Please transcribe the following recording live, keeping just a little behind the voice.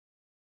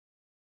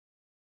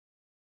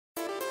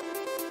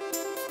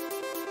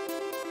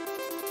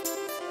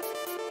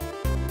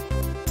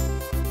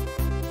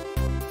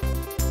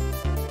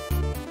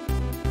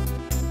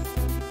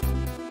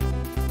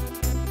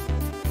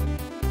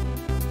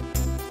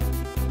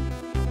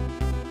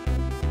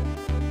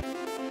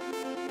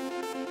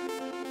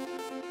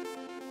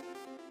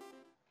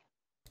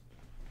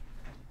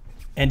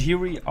And here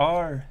we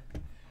are,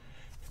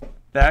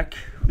 back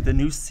with a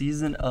new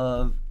season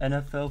of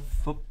NFL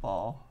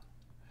football.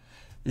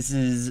 This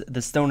is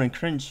the Stone and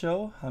Cringe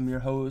Show. I'm your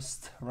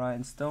host,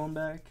 Ryan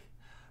Stoneback.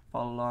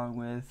 Follow along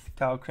with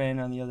Kyle Crane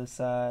on the other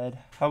side.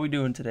 How we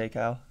doing today,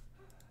 Kyle?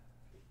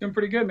 Doing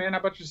pretty good, man. How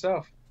about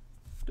yourself?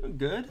 Doing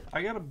good.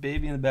 I got a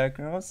baby in the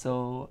background,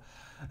 so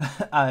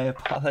I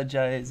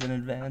apologize in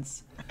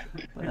advance.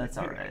 But that's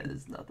all right.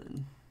 It's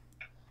nothing.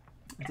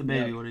 It's a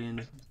baby. What are you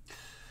gonna do?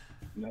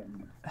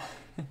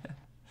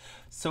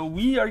 So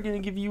we are gonna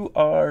give you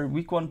our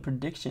week one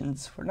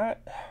predictions. We're gonna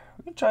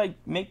try to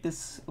make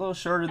this a little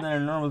shorter than our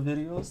normal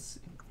videos.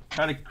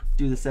 Try to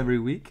do this every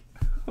week.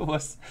 We'll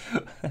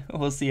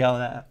see how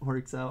that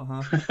works out,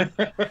 huh?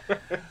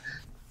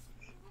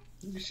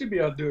 You should be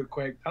able to do it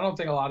quick. I don't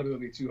think a lot of it will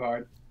be too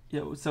hard.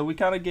 Yeah. So we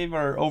kind of gave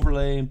our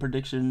overlay and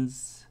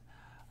predictions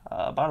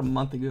about a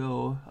month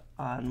ago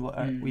on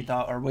what we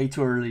thought our way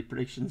too early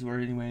predictions were,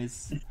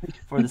 anyways,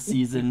 for the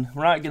season.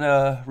 We're not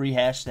gonna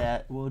rehash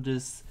that. We'll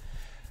just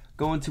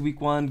go into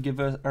week one, give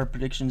us our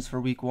predictions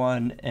for week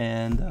one,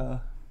 and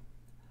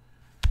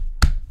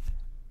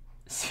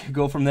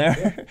go from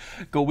there.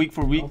 Go week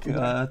for week.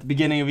 At the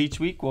beginning of each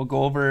week, we'll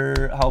go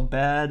over how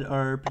bad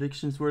our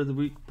predictions were the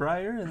week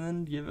prior, and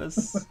then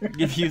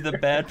give you the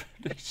bad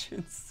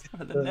predictions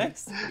for the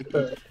next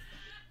week.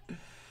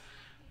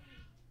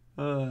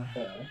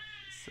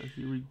 So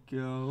here we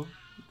go.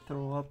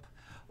 Throw up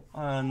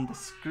on the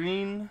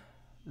screen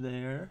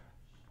there.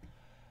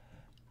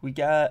 We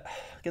got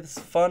this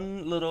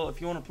fun little,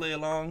 if you want to play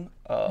along,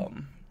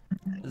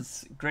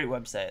 this great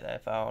website that I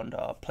found,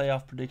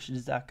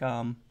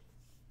 playoffpredictions.com.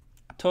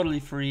 Totally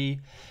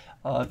free.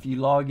 If you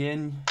log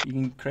in, you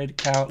can create an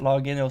account,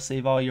 log in, it'll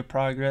save all your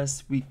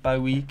progress week by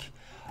week.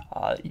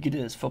 You could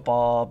do this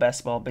football,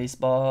 basketball,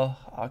 baseball,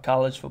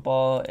 college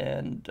football,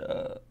 and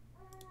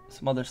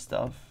some other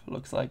stuff,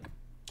 looks like.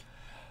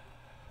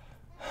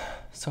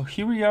 So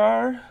here we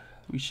are.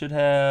 We should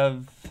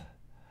have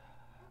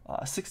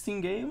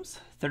 16 games,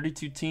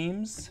 32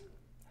 teams.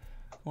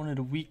 Going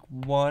into week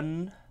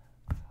one.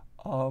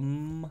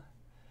 No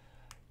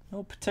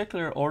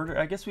particular order.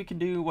 I guess we could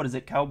do, what is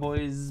it,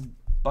 Cowboys,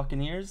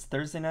 Buccaneers,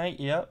 Thursday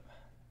night? Yep.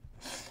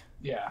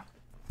 Yeah.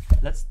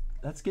 Let's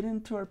get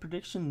into our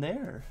prediction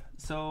there.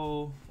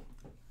 So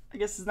I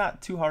guess it's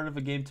not too hard of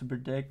a game to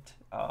predict.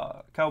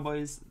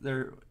 Cowboys,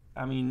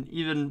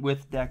 even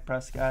with Dak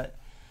Prescott,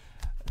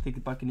 I think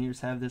the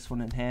Buccaneers have this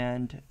one in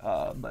hand,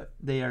 but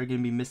they are going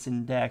to be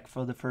missing Dak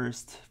for the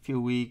first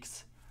few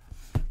weeks,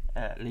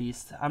 at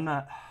least. I'm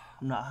not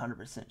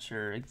 100%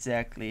 sure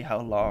exactly how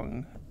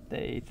long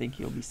they think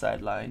he'll be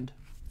sidelined.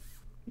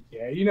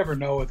 Yeah, you never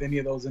know with any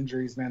of those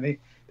injuries, man.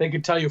 They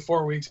could tell you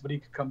 4 weeks, but he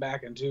could come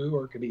back in 2,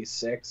 or it could be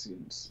 6.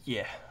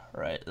 Yeah,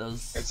 right.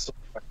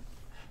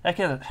 That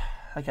kind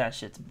of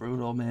shit's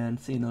brutal, man.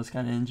 Seeing those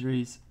kind of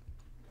injuries.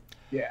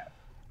 Yeah.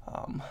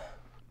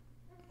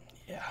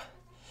 Yeah.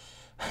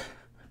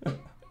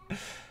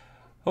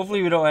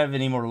 Hopefully we don't have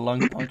any more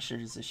lung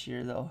punctures this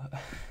year, though.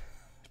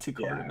 To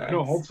quarterbacks. Yeah, I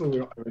know. Hopefully we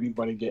don't have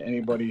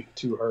anybody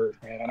too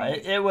hurt, man.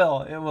 It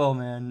will,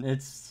 man.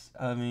 It's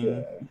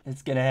gonna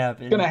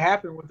happen. It's gonna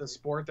happen with the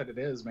sport that it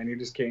is, man. You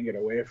just can't get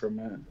away from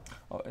it.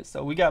 Okay,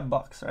 so we got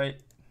Bucks, right?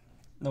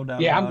 No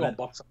doubt. Yeah, about I'm going it.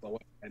 Bucks all the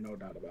way. No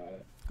doubt about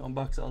it. Going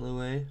Bucks all the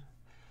way.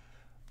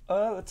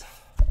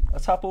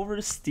 Let's hop over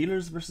to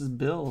Steelers versus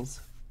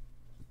Bills.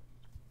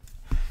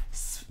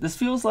 This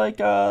feels like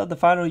the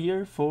final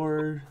year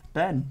for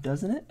Ben,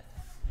 doesn't it?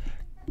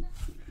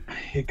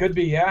 It could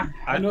be, yeah.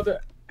 I know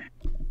that.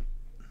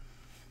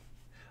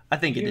 I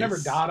think it is. You never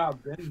doubt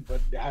out Ben,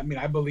 but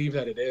I believe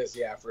that it is,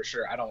 yeah, for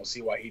sure. I don't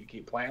see why he'd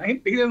keep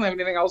playing. He doesn't have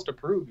anything else to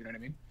prove, you know what I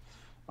mean?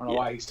 I don't know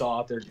why he's still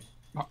out there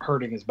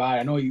hurting his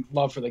body. I know he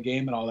loved for the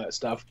game and all that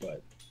stuff,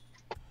 but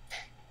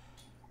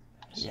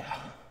yeah.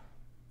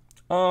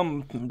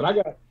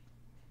 But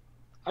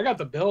I got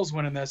the Bills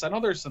winning this. I know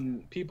there's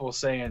some people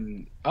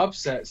saying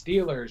upset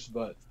Steelers,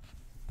 but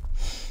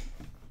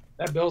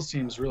that Bills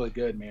team's really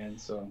good, man.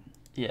 So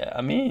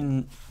yeah,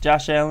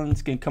 Josh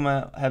Allen's gonna come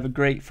out, have a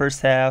great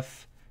first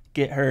half,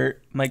 get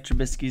hurt. Mike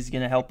Trubisky's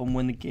gonna help him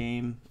win the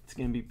game. It's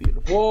gonna be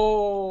beautiful.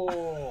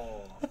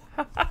 Whoa!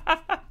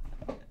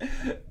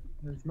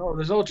 There's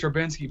no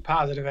Trubinsky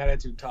positive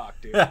attitude talk,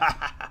 dude.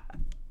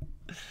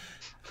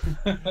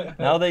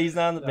 Now that he's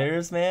not on the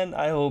Bears, man,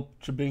 I hope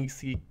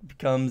Trubinsky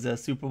becomes a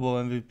Super Bowl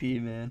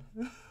MVP, man.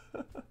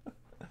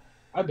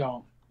 I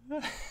don't.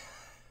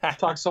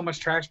 Talked so much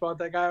trash about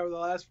that guy over the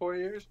last 4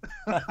 years.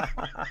 I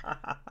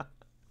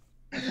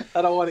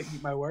don't want to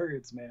eat my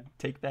words, man.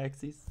 Take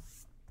backsies.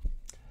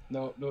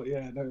 No.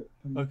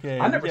 Okay.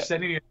 I never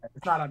said any of that.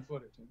 It's not on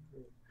footage.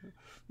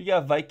 We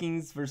got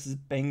Vikings versus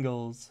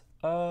Bengals.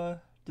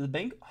 Do the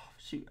Bengals? Oh,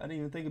 shoot, I didn't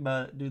even think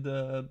about it.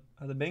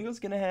 Are the Bengals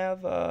gonna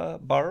have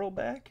Burrow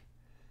back?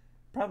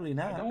 Probably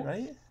not,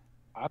 right?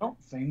 I don't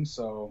think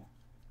so.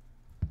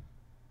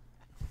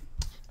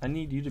 I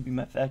need you to be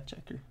my fact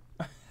checker.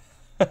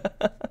 I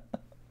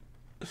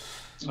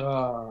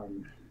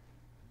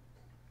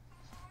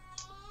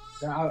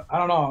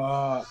don't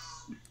know.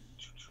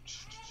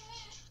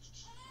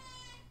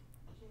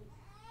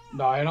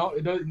 No, I don't.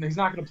 It doesn't, he's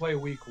not going to play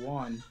week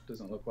 1.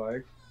 Doesn't look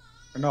like.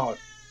 Or no.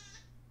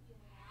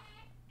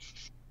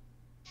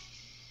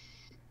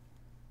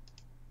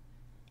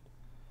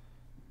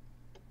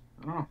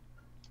 I don't know.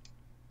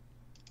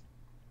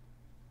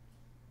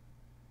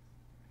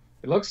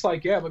 It looks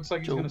like It looks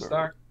like he's going to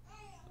start.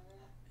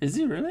 Is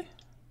he really?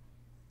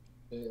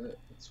 Yeah,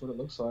 that's what it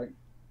looks like.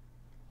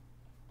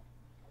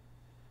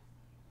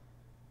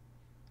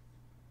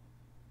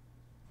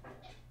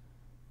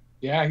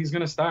 Yeah, he's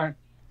going to start.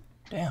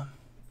 Damn.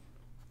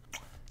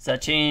 Does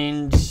that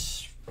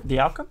change the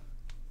outcome?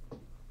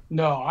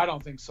 No, I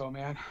don't think so,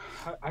 man.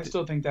 I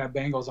still think that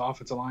Bengals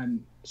offensive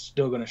line is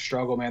still going to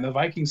struggle, man. The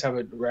Vikings have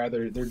it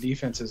rather. Their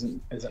defense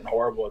isn't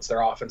horrible. It's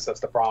their offense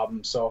that's the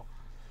problem. So,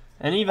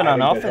 and even on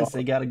offense,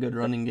 they got a good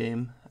running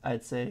game,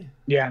 I'd say.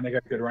 Yeah, and they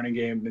got a good running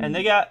game. And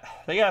they got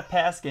a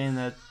pass game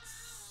that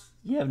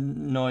you have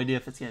no idea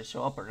if it's going to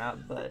show up or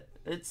not, but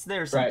it's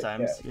there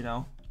sometimes, right, yeah. you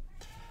know.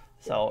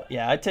 So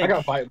yeah, I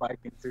got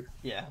Vikings too.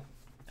 Yeah,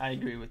 I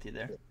agree with you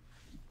there.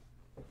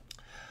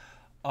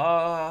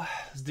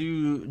 Let's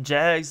do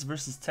Jags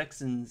versus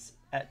Texans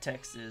at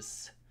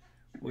Texas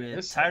with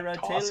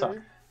Tyrod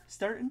Taylor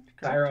starting.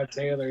 Tyrod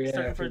Taylor, yeah,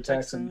 starting for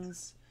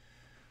Texans.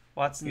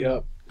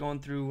 Watson going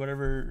through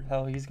whatever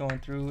hell he's going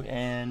through,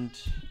 and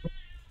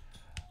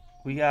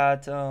we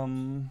got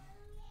Heisman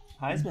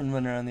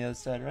winner on the other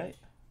side, right?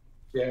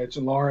 Yeah, it's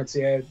Lawrence.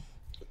 Yeah.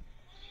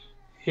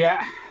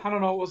 I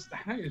don't know.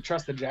 I need to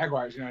trust the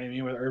Jaguars. You know what I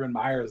mean? With Urban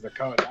Meyer as the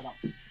coach,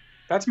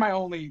 That's my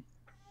only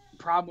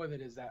problem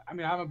with it. Is that I'm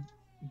a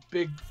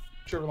big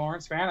Trevor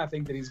Lawrence fan. I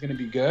think that he's going to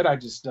be good. I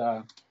just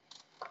I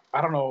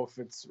don't know if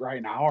it's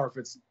right now or if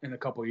it's in a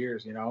couple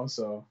years, you know.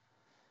 So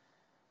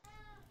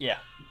yeah,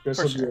 this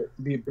will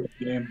be a big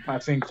game. I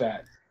think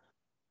that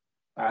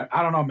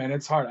I don't know, man.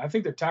 It's hard. I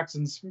think the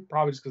Texans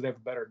probably just because they have a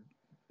better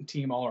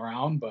team all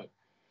around, but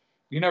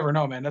you never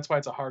know, man. That's why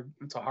it's a hard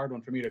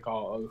one for me to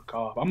call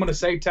off. I'm going to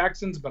say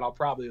Texans, but I'll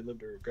probably live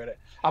to regret it.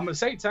 I'm going to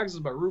say Texans,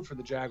 but root for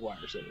the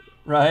Jaguars.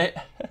 Right.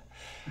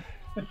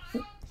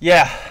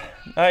 Yeah,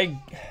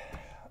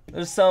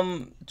 there's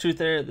some truth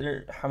there.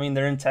 They're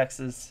in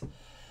Texas.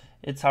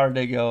 It's hard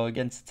to go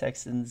against the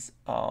Texans.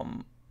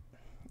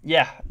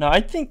 Yeah, no,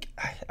 I think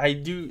I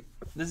do.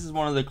 This is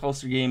one of the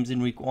closer games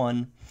in week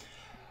 1.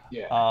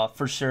 Yeah.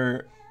 For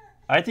sure.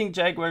 I think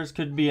Jaguars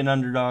could be an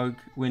underdog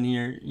win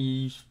here.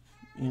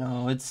 You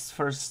know, it's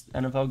first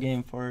NFL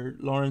game for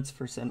Lawrence,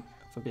 first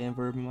NFL game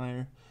for Urban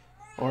Meyer,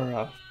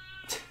 or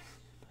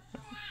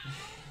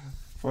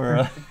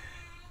for.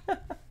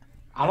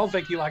 I don't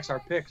think he likes our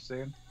picks,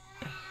 dude.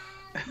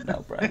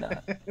 No, probably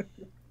not.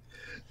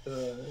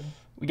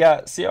 We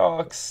got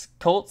Seahawks,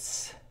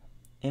 Colts,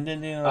 and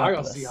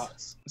Indianapolis. I got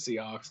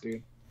Seahawks,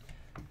 dude.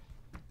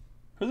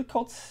 Who are the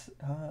Colts?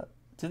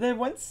 Do they have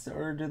Wentz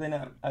or do they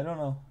not? I don't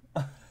know.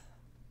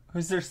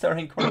 Who's their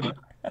starting quarterback?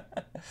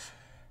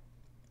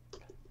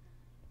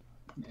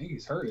 I think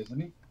he's hurt, isn't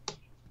he?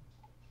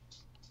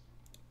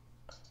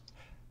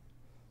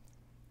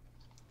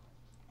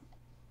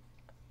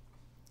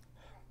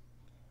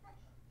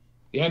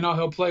 Yeah, no,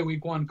 he'll play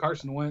week 1.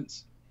 Carson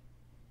Wentz.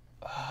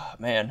 Oh,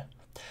 man,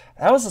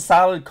 that was a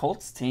solid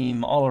Colts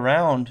team all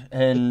around,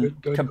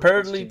 and good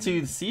comparatively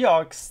to the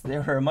Seahawks, they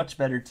were a much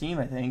better team,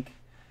 I think.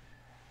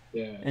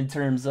 Yeah. In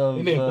terms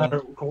of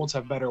Colts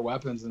have better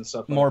weapons and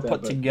stuff. More like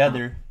that, put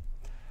together.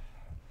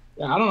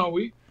 Yeah, I don't know.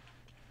 What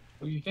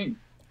do you think?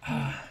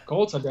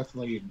 Colts, I'll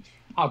definitely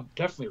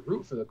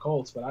root for the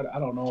Colts, but I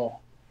don't know.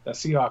 The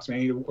Seahawks,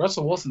 man.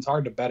 Russell Wilson's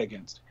hard to bet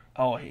against.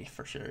 Oh, he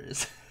for sure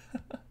is.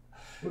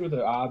 What are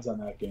the odds on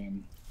that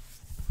game?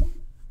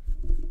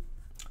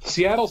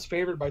 Seattle's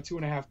favored by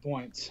 2.5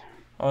 points.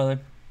 Oh,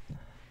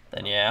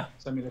 then yeah.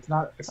 So, I mean, it's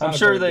not I'm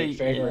sure big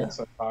favorite. Yeah.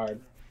 So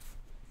hard.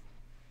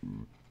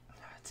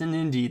 It's in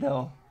Indy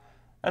though.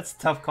 That's a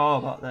tough call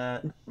about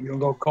that. You gonna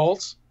go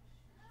Colts?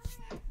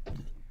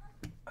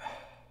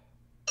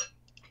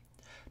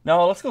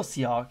 No, let's go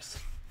Seahawks.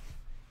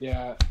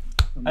 Yeah.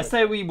 I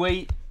say we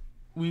wait.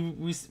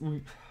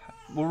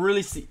 We'll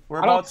really see.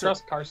 I don't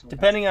trust Carson.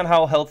 Depending on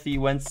how healthy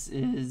Wentz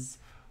is,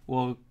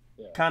 we'll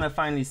kind of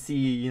finally see,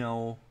 you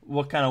know,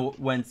 what kind of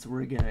Wentz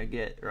we're gonna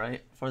get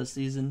right for the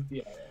season.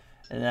 Yeah.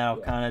 And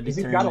that'll kind of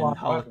determine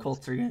how the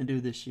Colts are gonna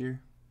do this year.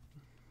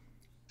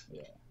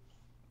 Yeah.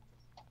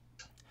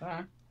 All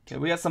right. Okay,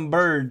 we got some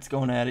birds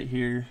going at it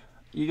here.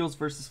 Eagles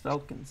versus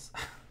Falcons.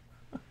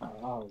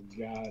 Oh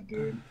God,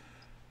 dude.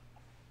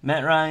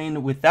 Matt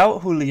Ryan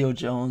without Julio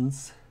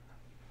Jones.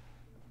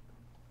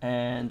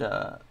 And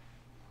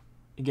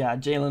you got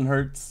Jalen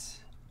Hurts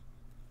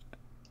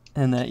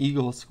and that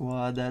Eagles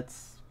squad.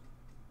 That's,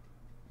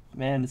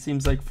 man, it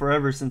seems like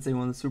forever since they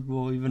won the Super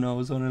Bowl, even though it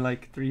was only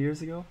like 4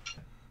 years ago.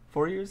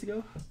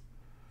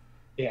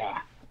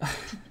 Yeah.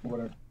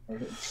 Whatever.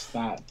 It's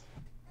not.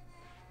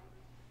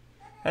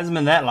 Hasn't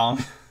been that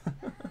long.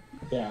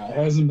 Yeah, it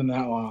hasn't been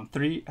that long. I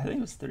think it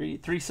was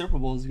three Super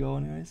Bowls ago,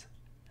 anyways.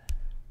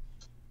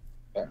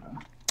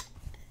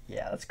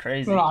 Yeah, that's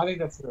crazy. No, I think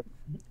that's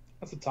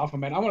a tough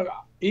one, man.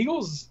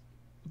 Eagles,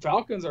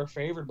 Falcons are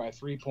favored by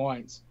 3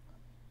 points.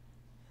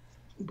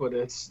 but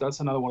that's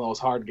another one of those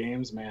hard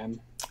games, man.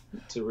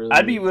 To really,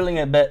 I'd be willing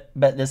to bet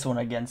this one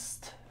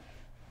against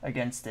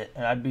it,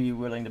 and I'd be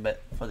willing to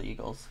bet for the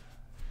Eagles.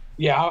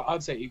 Yeah,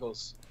 I'd say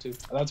Eagles too.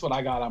 That's what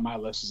I got on my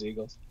list is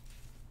Eagles.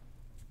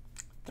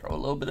 Throw a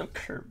little bit of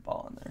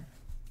curveball in there.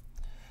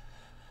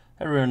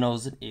 Everyone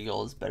knows an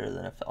Eagle is better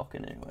than a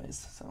Falcon,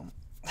 anyways. So.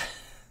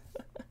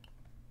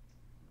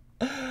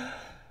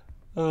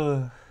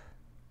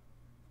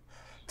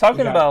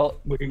 Talking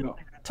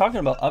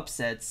about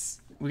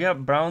upsets, we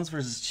got Browns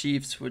versus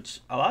Chiefs,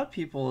 which a lot of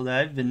people that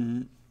I've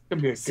been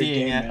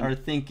seeing are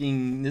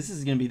thinking this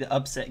is going to be the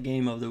upset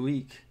game of the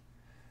week.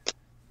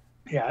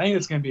 Yeah, I think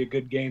it's going to be a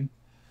good game.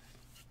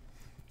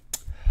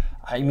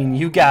 I mean,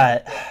 you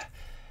got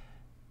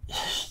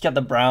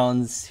the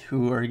Browns,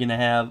 who are going to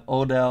have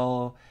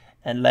Odell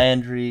and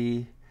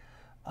Landry,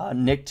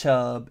 Nick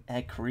Chubb,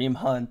 and Kareem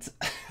Hunt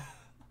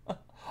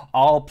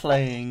all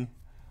playing,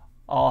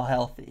 all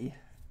healthy.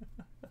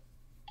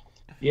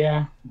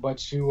 Yeah,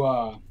 but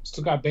you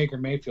still got Baker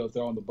Mayfield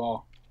throwing the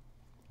ball.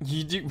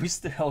 You do. We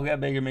still got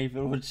Baker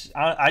Mayfield, which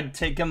I'd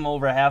take him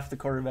over half the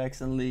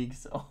quarterbacks in the league.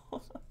 So.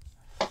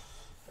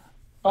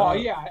 Oh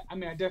yeah, I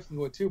mean I definitely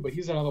would too. But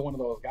he's another one of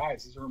those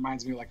guys. He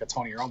reminds me like a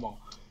Tony Romo.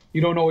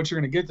 You don't know what you're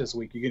going to get this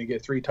week. You're going to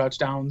get 3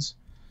 touchdowns,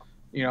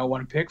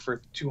 one pick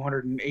for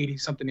 280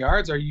 something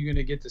yards. Or are you going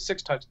to get the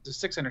 6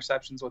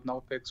 interceptions with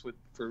no picks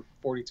for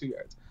 42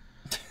 yards?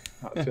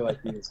 I feel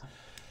like he is.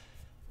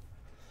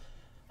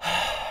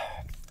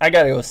 I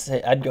gotta go.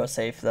 I'd go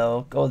safe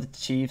though. Go with the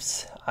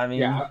Chiefs. I mean,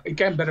 yeah, you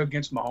can't bet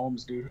against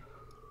Mahomes, dude.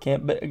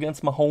 Can't bet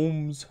against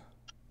Mahomes.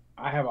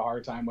 I have a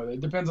hard time with it.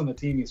 It depends on the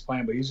team he's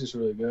playing, but he's just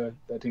really good.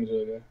 That team's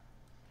really good.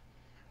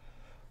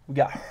 We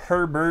got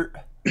Herbert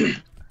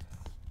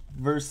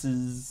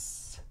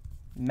versus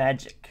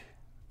Magic.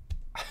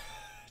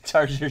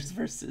 Chargers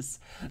versus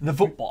the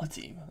football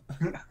team.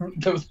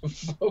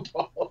 The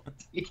football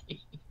team.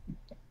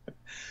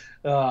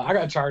 I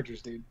got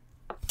Chargers, dude.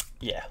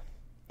 Yeah.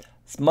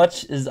 As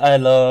much as I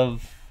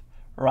love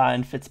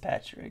Ryan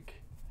Fitzpatrick,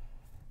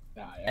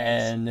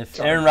 and if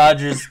Aaron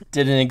Rodgers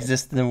didn't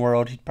exist in the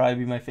world, he'd probably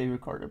be my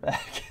favorite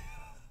quarterback.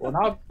 Well,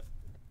 now,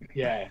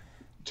 yeah,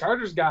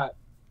 Chargers got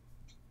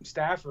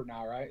Stafford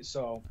now, right?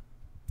 So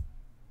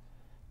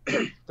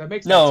that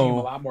makes that team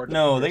a lot more.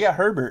 No, they got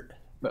Herbert.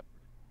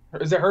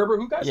 Is it Herbert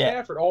who got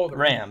Stafford? Oh, the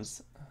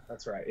Rams.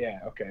 That's right. Yeah.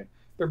 Okay.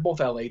 They're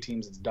both LA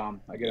teams. It's dumb.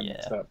 I get them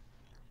mixed up.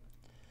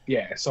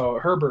 Yeah, so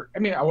Herbert. I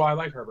mean, well, I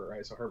like Herbert,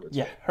 right? So Herbert's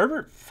right.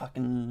 Herbert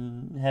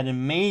fucking had an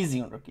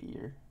amazing rookie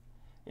year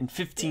in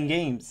 15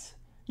 games.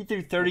 He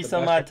threw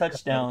 30-some-odd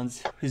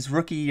touchdowns his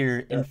rookie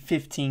year in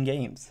 15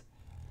 games.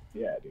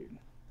 Yeah, dude.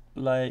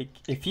 Like,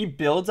 if he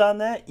builds on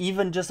that,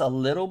 even just a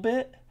little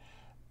bit,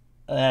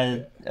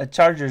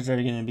 Chargers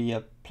are going to be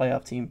a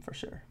playoff team for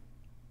sure.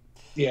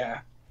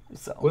 Yeah.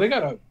 So. Well, they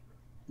got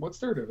what's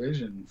their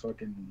division?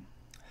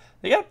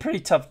 They got a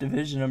pretty tough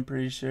division, I'm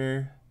pretty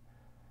sure.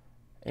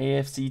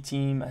 AFC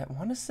team. I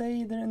want to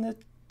say they're in the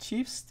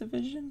Chiefs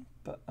division,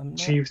 but I'm not.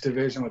 Chiefs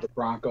division with the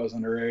Broncos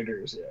and the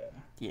Raiders. Yeah.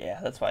 Yeah,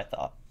 that's what I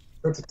thought.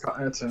 That's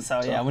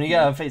when you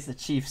gotta face the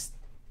Chiefs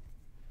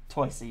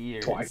twice a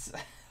year. Twice.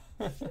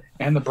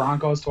 And the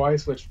Broncos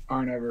twice, which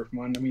aren't ever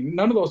fun. I mean,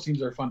 none of those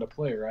teams are fun to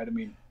play, right? I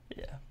mean.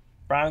 Yeah.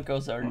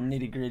 Broncos are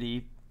nitty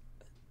gritty.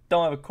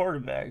 Don't have a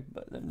quarterback,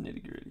 but they're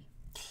nitty gritty.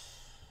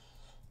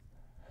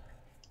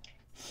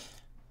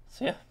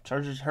 So yeah,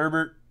 Chargers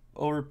Herbert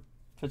over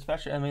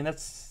Fitzpatrick. I mean,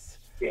 that's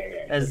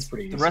that's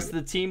pretty easy. The rest of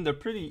the team, they're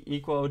pretty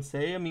equal, I would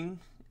say. I mean,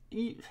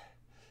 you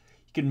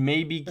could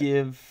maybe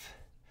give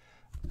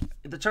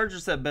the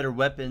Chargers have better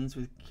weapons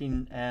with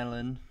Keenan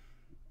Allen,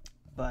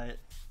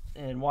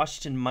 and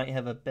Washington might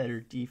have a better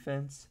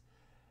defense,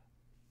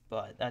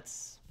 but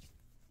that's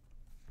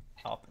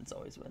offense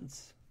always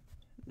wins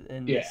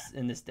in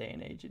this day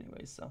and age,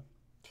 anyways. So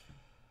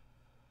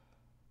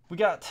we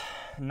got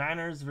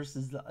Niners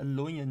versus the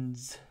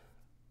Lions.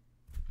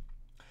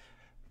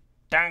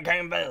 Dan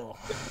Campbell.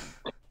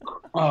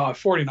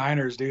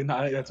 49ers, dude.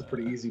 I think that's a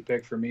pretty easy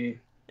pick for me.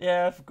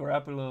 Yeah, if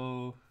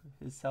Garoppolo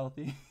is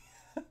healthy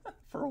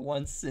for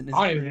once in his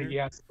I don't even think he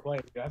has to play.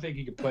 I think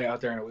he could play out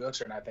there in a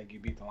wheelchair, and I think he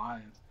beat the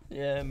Lions.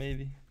 Yeah,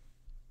 maybe.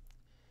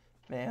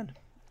 Man.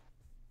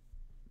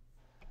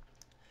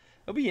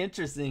 It'll be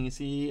interesting to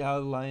see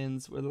how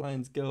where the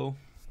Lions go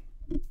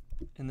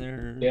in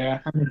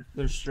their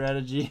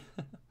strategy.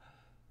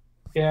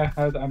 Yeah,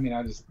 I don't.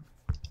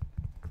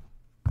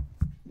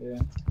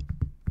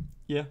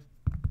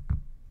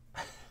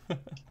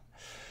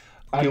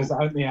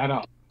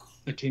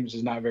 The team's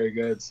just not very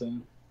good. So,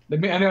 I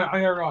don't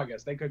know. I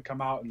guess they could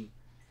come out and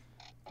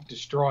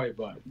destroy,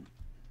 but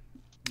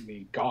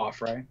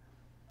Goff, right?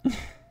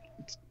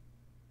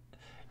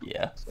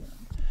 Yeah.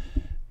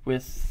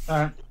 With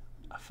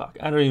fuck,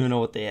 I don't even know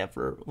what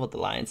the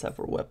Lions have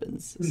for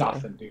weapons. So.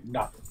 Nothing, dude.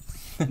 Nothing.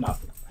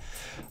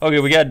 Okay,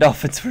 we got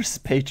Dolphins versus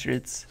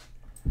Patriots.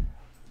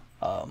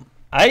 I'm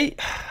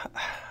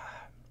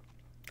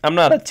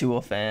not a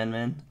Tua fan,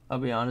 man. I'll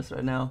be honest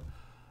right now.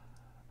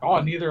 Oh,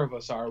 neither of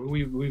us are.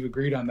 We've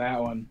agreed on that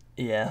one.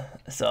 Yeah.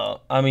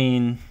 So I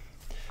mean,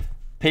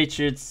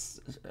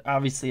 Patriots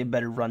obviously a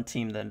better run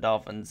team than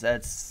Dolphins.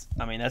 That's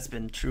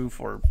been true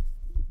for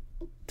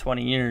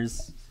 20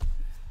 years.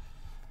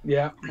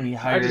 Yeah. When you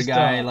hire a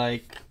guy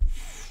like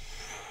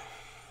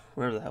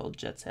where the hell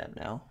Jets have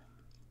now?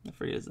 I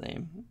forget his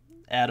name.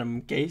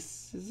 Adam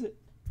Gase, is it?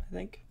 I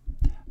think.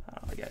 I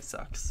don't know, the guy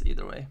sucks.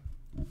 Either way.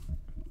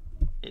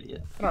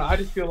 Idiot. I don't know. I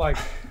just feel like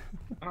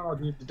I don't know,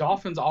 dude. The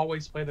Dolphins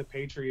always play the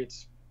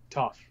Patriots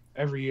tough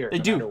every year. They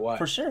no do, matter what.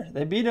 for sure.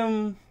 They beat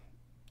them.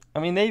 I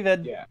mean, they've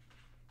had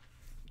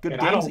good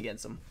games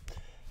against them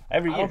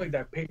every year. I don't think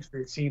that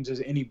Patriots team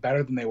is any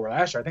better than they were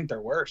last year. I think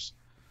they're worse.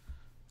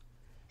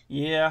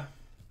 Yeah.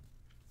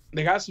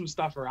 They got some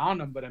stuff around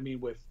them, but I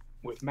mean, with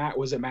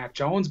Mac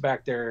Jones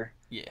back there?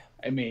 Yeah.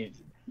 I mean,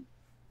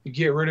 you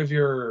get rid of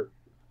your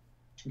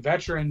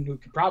veteran who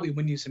could probably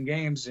win you some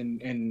games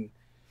and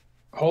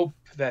hope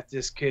that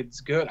this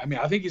kid's good. I mean,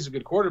 I think he's a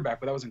good quarterback,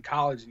 but that was in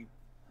college. And,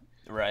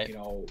 right. You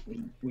know,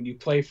 when you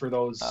play for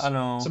those, I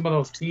know. some of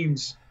those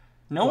teams.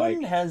 No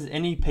one has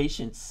any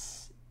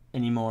patience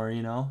anymore,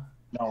 you know?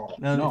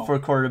 No. For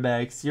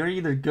quarterbacks. You're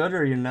either good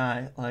or you're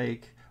not.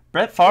 Like,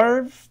 Brett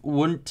Favre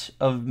wouldn't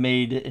have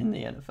made it in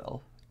the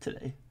NFL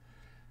today.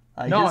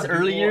 His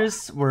early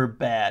years were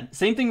bad.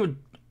 Same thing with,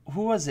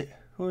 who was it?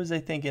 Who was I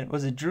thinking?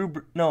 Was it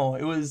No,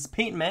 it was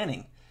Peyton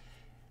Manning.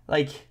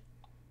 Like,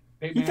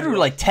 he threw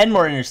like 10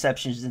 more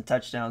interceptions than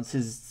touchdowns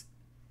his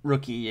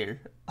rookie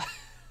year.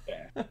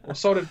 Yeah. Well,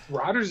 so did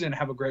Rodgers. Didn't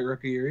have a great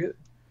rookie year either.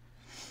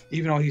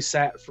 Even though he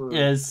sat for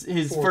his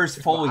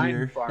first full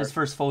year. His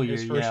first full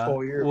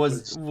year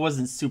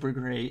wasn't super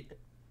great.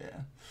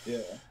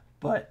 Yeah.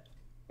 But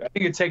I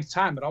think it takes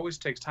time. It always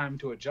takes time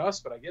to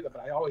adjust, but I get it.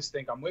 But I always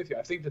think I'm with you.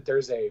 I think that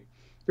there's a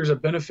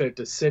benefit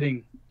to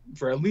sitting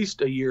for at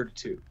least a year to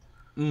two,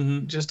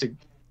 just to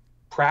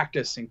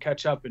practice and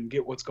catch up and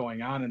get what's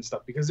going on and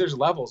stuff. Because there's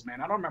levels,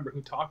 man. I don't remember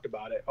who talked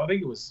about it. I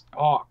think it was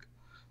Hawk.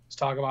 Was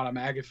talking about a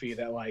McAfee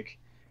that like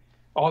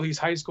all these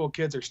high school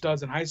kids are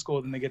studs in high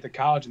school, then they get to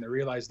college and they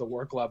realize the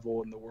work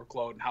level and the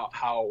workload and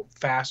how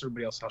fast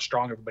everybody else, how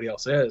strong everybody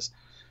else is,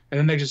 and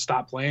then they just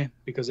stop playing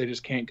because they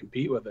just can't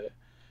compete with it.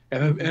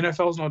 And the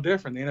NFL is no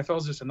different. The NFL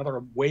is just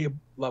another way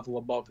level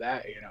above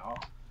that, you know?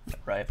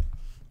 Right.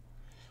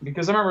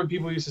 Because I remember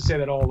people used to say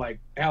that, like,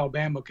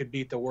 Alabama could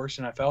beat the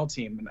worst NFL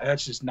team. And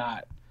that's just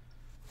not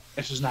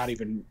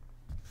even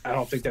 – I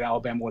don't think that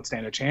Alabama would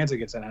stand a chance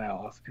against an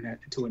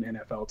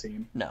NFL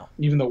team. No.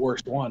 Even the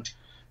worst one.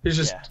 There's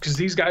just – because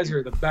these guys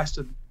are the best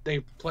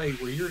they play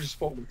where you're just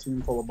full of a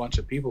team full of a bunch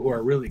of people who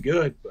are really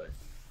good, but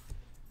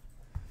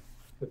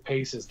the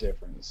pace is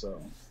different,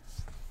 so –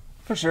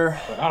 for sure.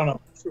 But I don't know.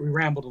 We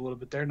rambled a little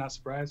bit there. Not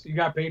surprised. You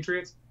got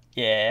Patriots?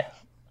 Yeah.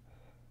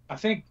 I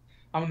think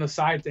I'm on the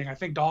side thing. I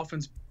think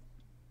Dolphins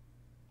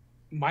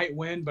might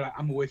win, but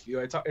I'm with you.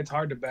 It's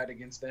hard to bet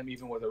against them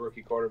even with a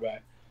rookie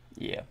quarterback.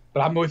 Yeah.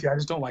 But I'm with you. I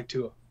just don't like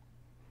Tua.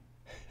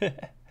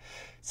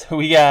 So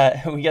we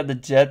got the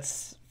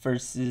Jets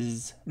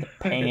versus the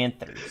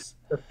Panthers.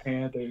 The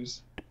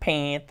Panthers.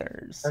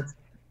 Panthers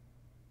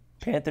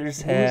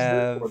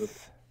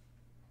have.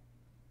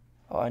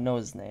 Oh, I know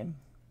his name.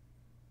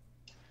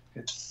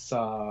 It's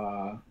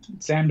Sam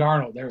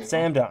Darnold. There we go.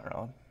 Sam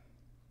Darnold.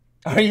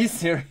 Are you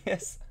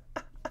serious?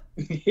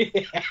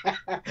 Yeah,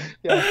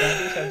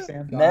 Panthers have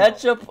Sam Darnold.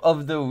 Matchup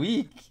of the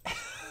week.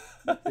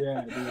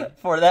 Yeah, dude.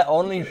 For that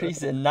only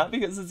reason, not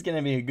because it's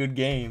gonna be a good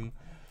game.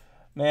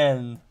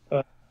 Man,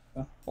 I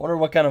wonder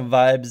what kind of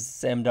vibes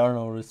Sam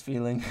Darnold was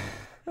feeling.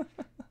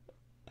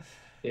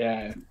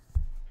 Yeah.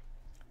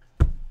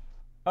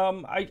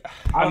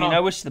 I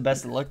wish the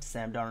best of luck to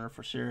Sam Darnold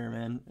for sure,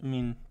 man. I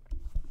mean,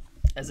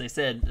 as I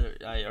said,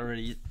 I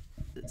already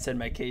said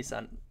my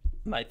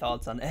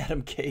thoughts on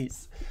Adam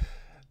Gase,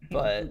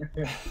 but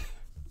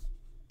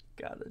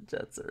God, the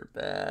Jets are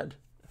bad.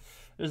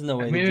 There's no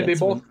way the Jets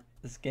win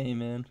this game,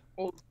 man.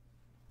 Well,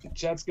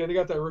 Jets, they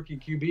got that rookie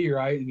QB,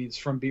 right? And he's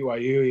from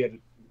BYU. He had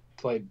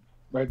played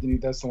right.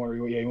 That's the one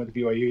where he went to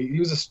BYU. He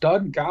was a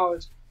stud in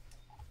college.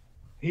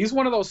 He's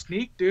one of those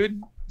sneak,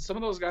 dude. Some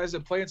of those guys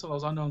that play in some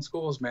of those unknown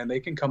schools, man, they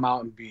can come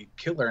out and be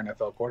killer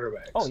NFL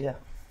quarterbacks. Oh yeah.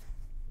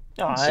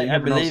 No, I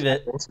believe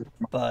it,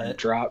 but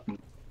drop and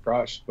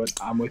crush. But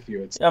I'm with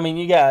you. I mean,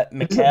 you got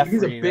McCaffrey.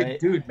 He's a big right?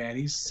 dude, man.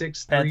 He's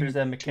 6'3". Panthers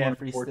have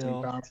McCaffrey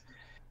still. Pounds.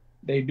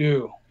 They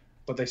do,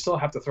 but they still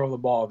have to throw the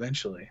ball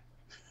eventually.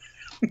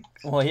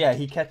 Well, yeah,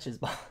 he catches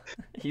ball.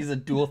 He's a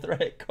dual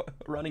threat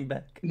running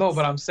back. No,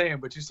 but I'm saying,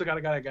 but you still got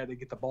a guy to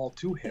get the ball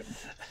to him.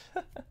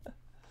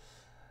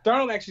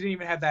 Darnold actually didn't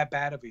even have that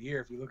bad of a year.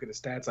 If you look at his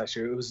stats last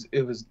year,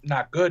 it was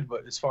not good.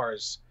 But as far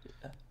as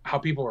how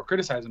people were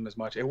criticizing him as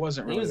much, it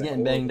wasn't really. He was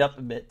getting banged up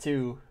a bit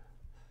too.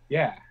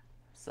 Yeah.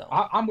 So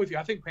I'm with you.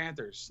 I think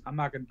Panthers. I'm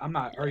not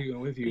arguing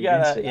with you. We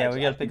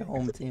gotta pick a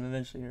home team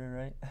eventually,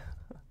 right?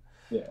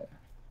 Yeah.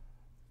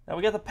 Now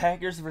we got the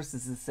Packers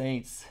versus the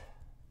Saints.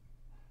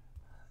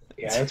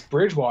 Yeah, it's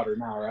Bridgewater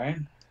now, right?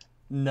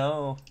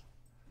 No.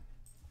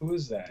 Who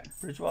is that?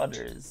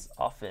 Bridgewater is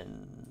off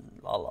in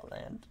La La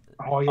Land.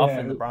 Oh, yeah. Off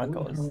in the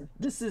Broncos.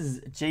 This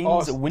is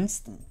James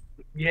Winston.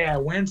 Yeah,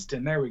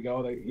 Winston. There we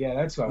go. Yeah,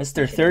 that's what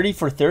Mr. 30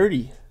 for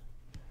 30.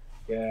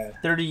 Yeah.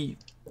 30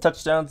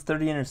 touchdowns,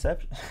 30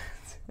 interceptions.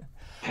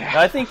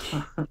 I think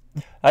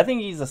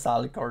he's a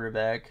solid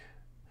quarterback.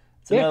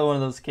 It's another one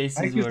of those cases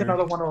I think he's where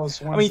another one of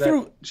those ones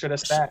that should have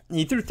sat.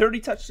 He threw 30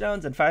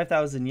 touchdowns and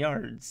 5,000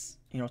 yards,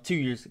 2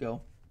 years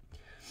ago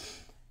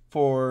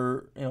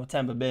for,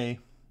 Tampa Bay.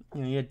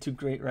 He had 2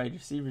 great wide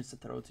receivers to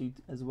throw to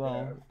as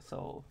well. Yeah.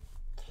 So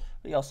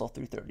he also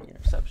threw 30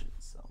 interceptions.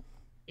 So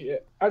yeah,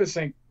 I just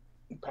think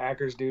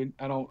Packers, dude.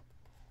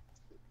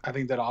 I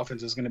think that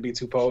offense is going to be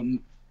too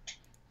potent.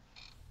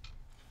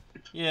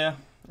 Yeah,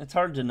 it's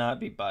hard to not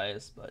be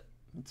biased, but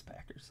it's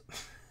Packers.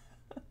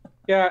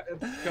 Yeah,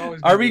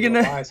 are we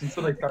gonna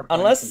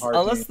unless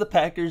the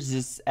Packers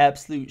just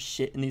absolute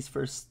shit in these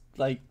first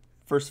 4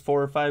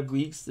 or 5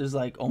 weeks? There's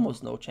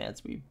almost no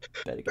chance we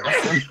bet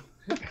against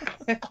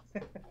them.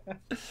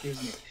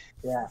 Excuse me.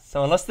 Yeah.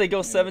 So unless they go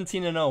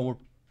 17-0, we're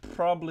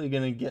probably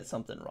gonna get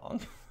something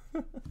wrong.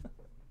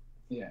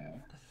 Yeah.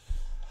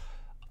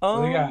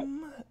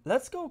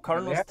 Let's go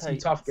Cardinals. They had some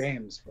tough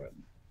games, but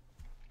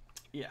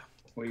yeah.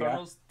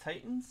 Cardinals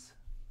Titans.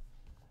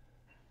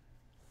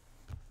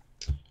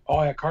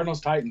 Oh yeah, Cardinals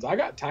Titans. I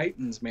got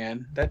Titans,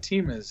 man. That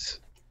team is.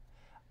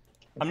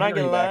 I'm not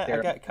gonna lie.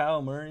 I got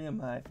Kyle Murray in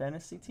my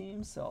fantasy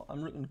team, so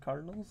I'm rooting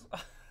Cardinals.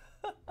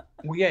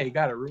 Well, yeah, you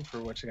got to root for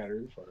what you got to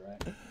root for,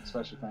 right?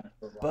 Especially fantasy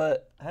football.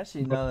 But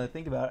actually, now that I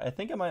think about it, I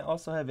think I might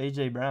also have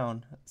AJ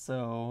Brown.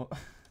 So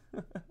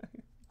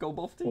go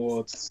both teams.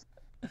 Well,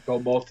 go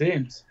both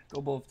teams.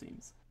 Go both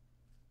teams.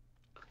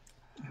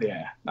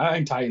 Yeah, I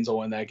think Titans will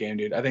win that game,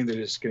 dude. I think they're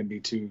just going to be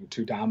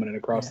too dominant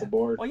across the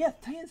board. Well, yeah,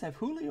 Titans have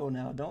Julio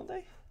now, don't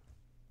they?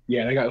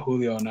 Yeah, they got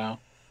Julio now.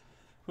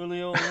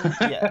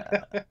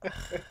 Yeah.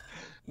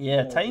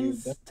 Yeah,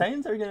 Titans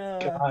are gonna.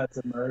 God, it's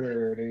a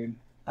murderer, dude.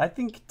 I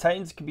think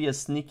Titans could be a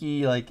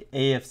sneaky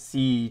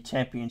AFC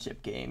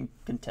championship game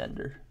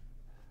contender.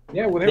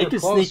 Yeah, well, they were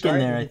could close, sneak in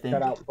there. I think.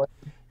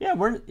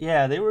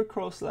 Yeah, they were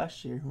close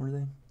last year, were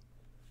they?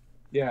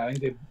 Yeah, I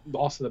think they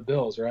lost to the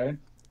Bills, right?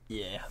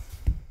 Yeah.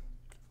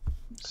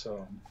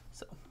 So.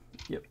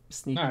 Yep.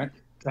 Sneaky. All right,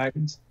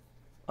 Titans.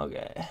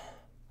 Okay.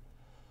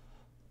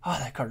 Oh,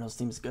 that Cardinals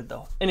team is good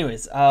though.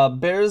 Anyways,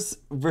 Bears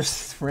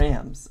versus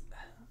Rams.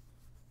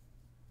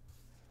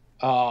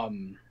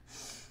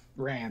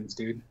 Rams,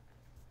 dude.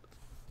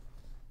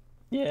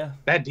 Yeah.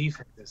 That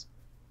defense is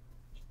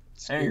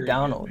scary. Aaron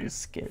Donald is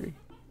scary.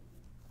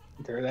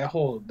 That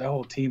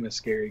whole team is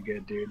scary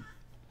good, dude.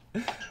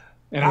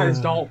 And I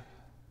just don't.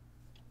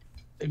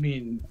 I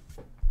mean,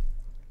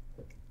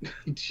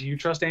 do you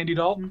trust Andy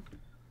Dalton?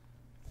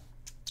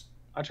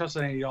 I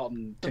trusted Andy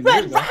Dalton 10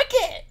 years ago.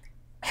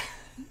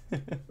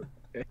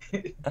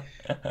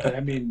 But, I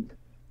mean,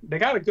 they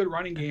got a good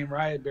running game,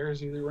 right?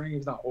 Bears' running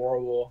game's not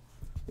horrible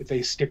if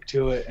they stick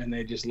to it and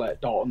they just let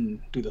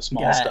Dalton do the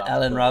small stuff.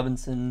 Allen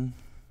Robinson,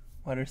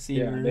 wide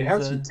receiver. Yeah, they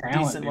have some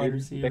talent,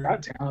 dude. They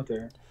got talent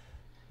there.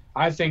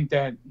 I think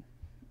that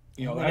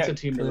that's a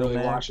team to really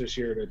watch this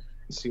year to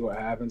see what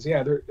happens.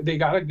 Yeah, they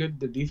got the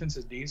defense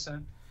is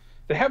decent.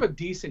 They have a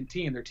decent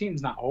team. Their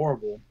team's not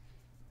horrible.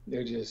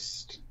 They're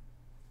just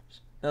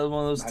one of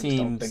those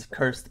teams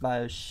cursed by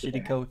a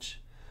shitty coach.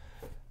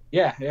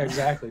 Yeah,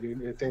 exactly,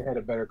 dude. If they had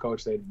a better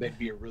coach, they'd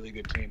be a really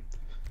good team.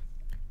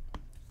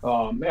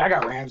 I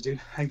got Rams, dude.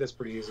 I think that's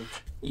pretty easy.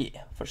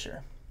 Yeah, for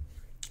sure.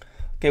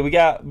 Okay, we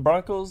got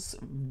Broncos,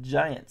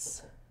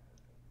 Giants.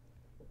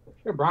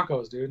 You're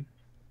Broncos, dude.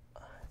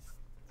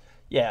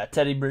 Yeah,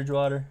 Teddy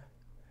Bridgewater.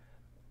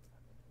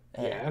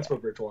 Yeah, that's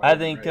what Bridgewater. I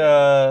think.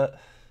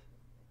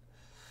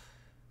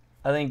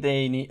 I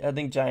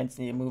think Giants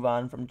need to move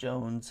on from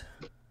Jones.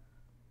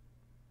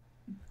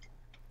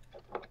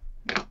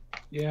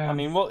 Yeah. I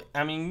mean,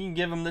 you can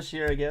give him this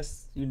year, I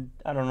guess.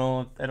 I don't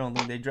know. I don't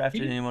think they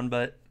drafted anyone,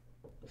 but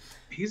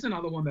he's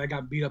another one that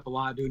got beat up a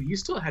lot, dude. He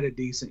still had a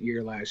decent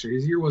year last year.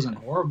 His year wasn't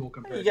horrible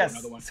compared to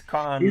another one.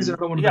 He's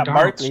another one. You got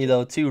Barkley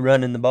though too,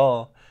 running the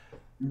ball.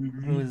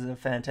 Mm-hmm. Who is a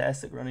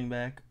fantastic running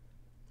back.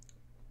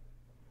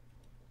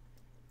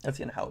 That's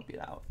gonna help you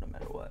out no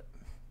matter what.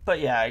 But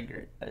yeah, I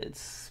agree.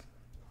 It's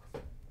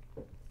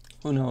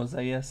who knows,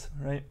 I guess,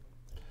 right?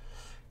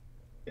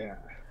 Yeah.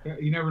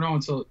 You never know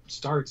until it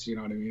starts, you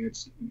know what I mean?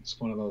 It's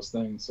one of those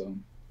things, so.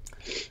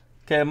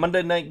 Okay,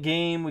 Monday night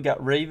game, we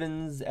got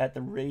Ravens at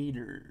the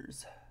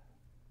Raiders.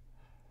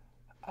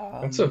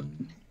 I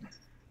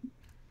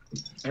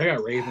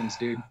got Ravens,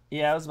 dude.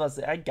 Yeah, I was about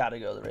to say I gotta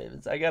go to the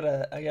Ravens. I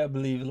gotta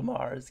believe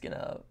Lamar is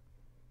gonna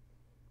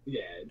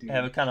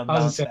have a kind of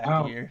bounce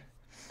back year.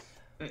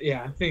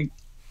 Yeah, I think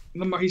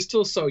Lamar, he's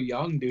still so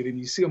young, dude, and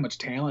you see how much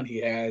talent he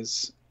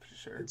has. For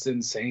sure. It's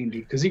insane,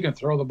 dude, because he can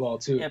throw the ball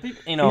too. Yeah, he's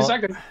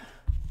like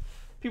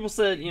people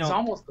said, he's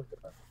almost.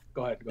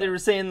 Go ahead. They were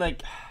saying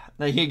that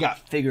he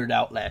got figured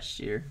out last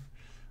year.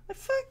 Like,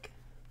 fuck.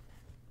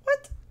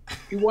 What?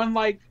 He won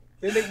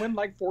did they win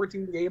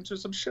 14 games or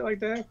some shit like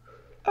that?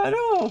 I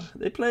know.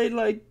 They played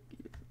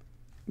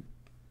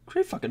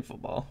great fucking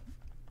football.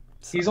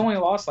 So. He's only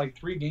lost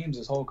 3 games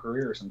his whole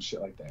career or some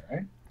shit like that,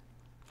 right?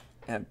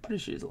 Yeah, I'm pretty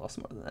sure he's lost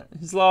more than that.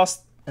 He's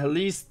lost at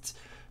least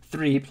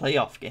 3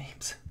 playoff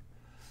games.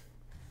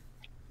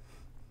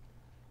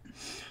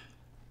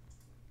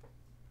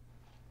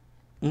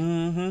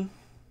 Mm-hmm.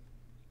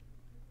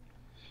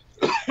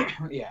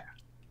 Yeah.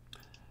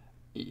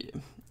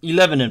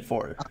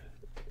 11-4.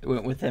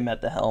 Went with him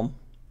at the helm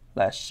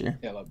last year.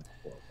 Yeah,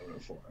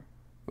 11-4.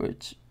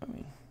 Which, I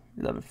mean,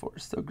 11-4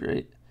 is still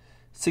great.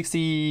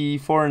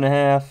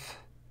 64.5.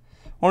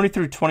 Only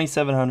threw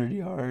 2,700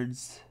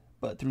 yards,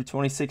 but threw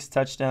 26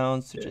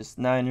 touchdowns to just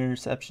 9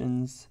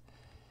 interceptions.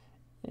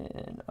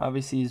 And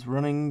obviously his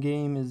running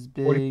game is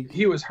big. Well,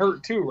 he was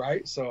hurt too,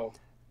 right? So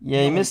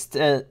yeah, he missed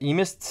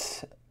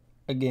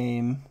a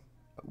game,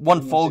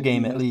 one full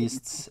game at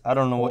least. I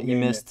don't know what he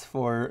missed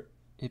for,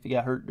 if he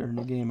got hurt during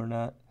the game or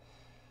not.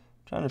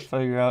 I'm trying to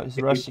figure out his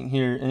rushing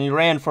here, and he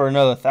ran for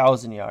another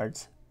 1,000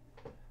 yards.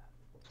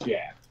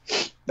 Yeah,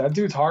 that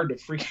dude's hard to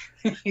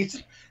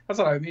freaking. That's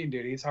what I mean,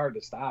 dude. He's hard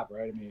to stop,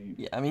 right? I mean,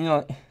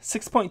 yeah,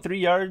 6.3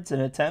 yards an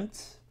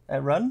attempt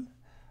at run.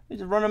 You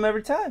just run him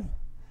every time.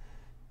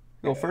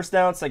 Go first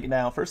down, second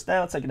down, first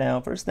down, second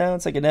down, first down,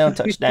 second down,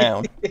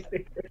 touchdown.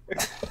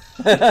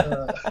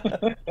 Yeah,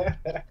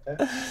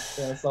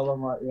 so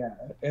I'm like, yeah.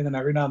 And then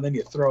every now and then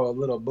you throw a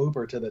little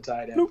booper to the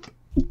tight end.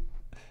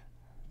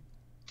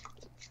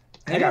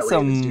 I got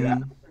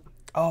some.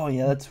 Oh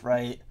yeah, that's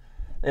right.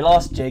 They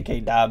lost J.K.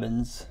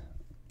 Dobbins.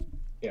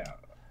 Yeah.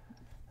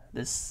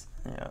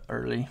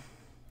 Early.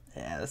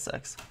 Yeah, that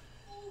sucks.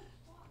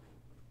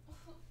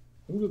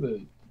 Who are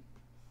the?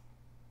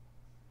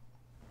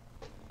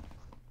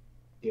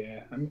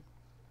 Yeah, I mean,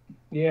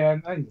 yeah,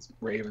 I think it's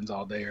Ravens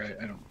all day, right?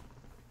 I don't.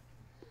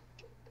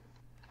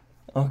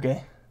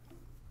 Okay.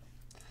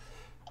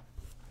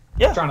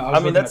 Yeah, I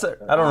mean that's. I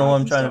don't know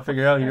what I'm trying to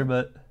figure out here,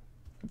 but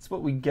that's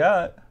what we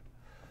got.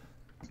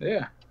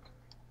 Yeah.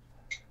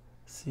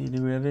 See,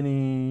 do we have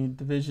any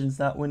divisions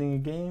not winning a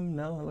game?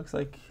 No, it looks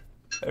like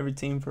every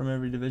team from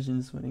every division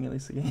is winning at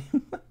least a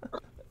game.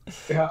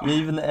 Yeah.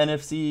 Even the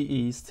NFC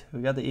East,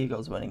 we got the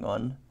Eagles winning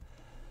one.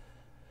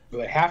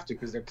 Well, they have to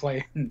because they're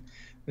playing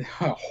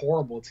a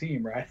horrible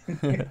team, right?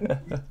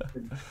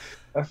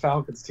 That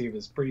Falcons team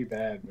is pretty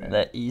bad, man.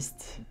 That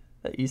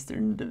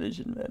Eastern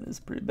division, man, is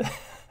pretty bad.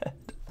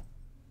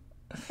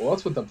 Well,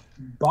 that's what the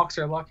Bucks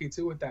are lucky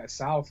too with that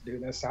South,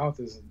 dude. That South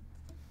is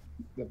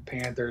the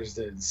Panthers,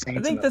 the Saints.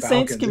 I think and the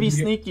Saints can be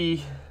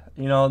sneaky.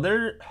 You know,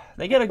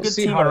 they got a good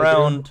team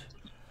around.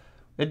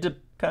 It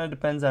kind of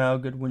depends on how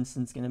good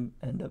Winston's gonna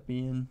end up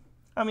being.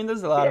 I mean,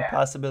 there's a lot of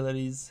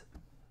possibilities.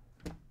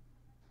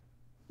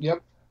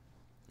 Yep.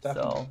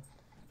 Definitely. So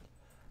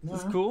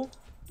this is cool.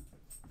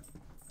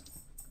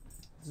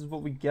 This is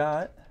what we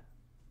got.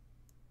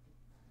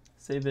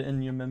 Save it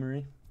in your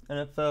memory.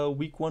 NFL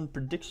Week 1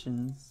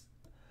 predictions,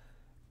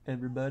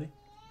 everybody.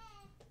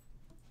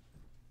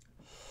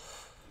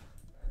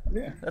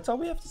 Yeah. That's all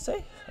we have to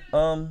say.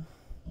 Go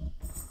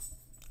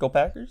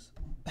Packers.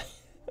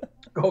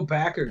 Go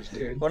Packers,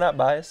 dude. We're not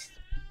biased.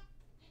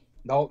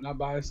 Nope, not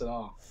biased at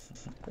all.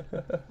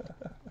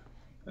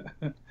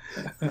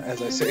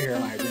 As I sit here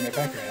in my Green Bay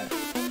Packer hat.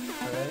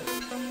 All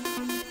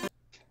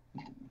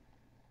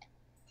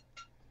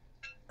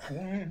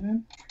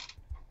right.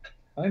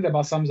 I think that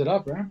about sums it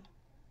up, right?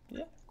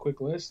 Yeah.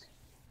 Quick list.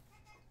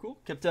 Cool.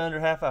 Kept it under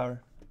half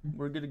hour.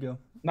 We're good to go.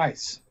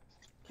 Nice.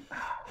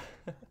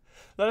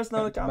 Let us know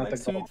in the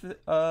comments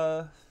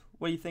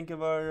what you think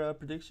of our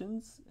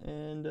predictions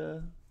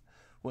and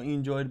what you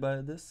enjoyed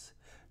about this.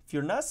 If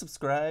you're not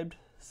subscribed,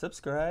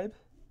 subscribe.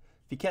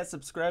 If you can't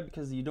subscribe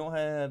because you don't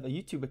have a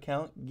YouTube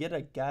account, get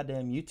a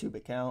goddamn YouTube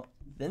account,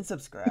 then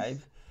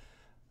subscribe.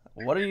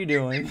 What are you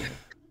doing?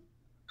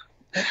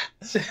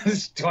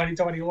 It's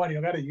 2021. You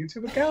don't got a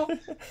YouTube account?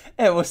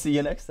 And we'll see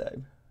you next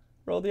time.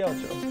 Roll the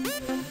outro.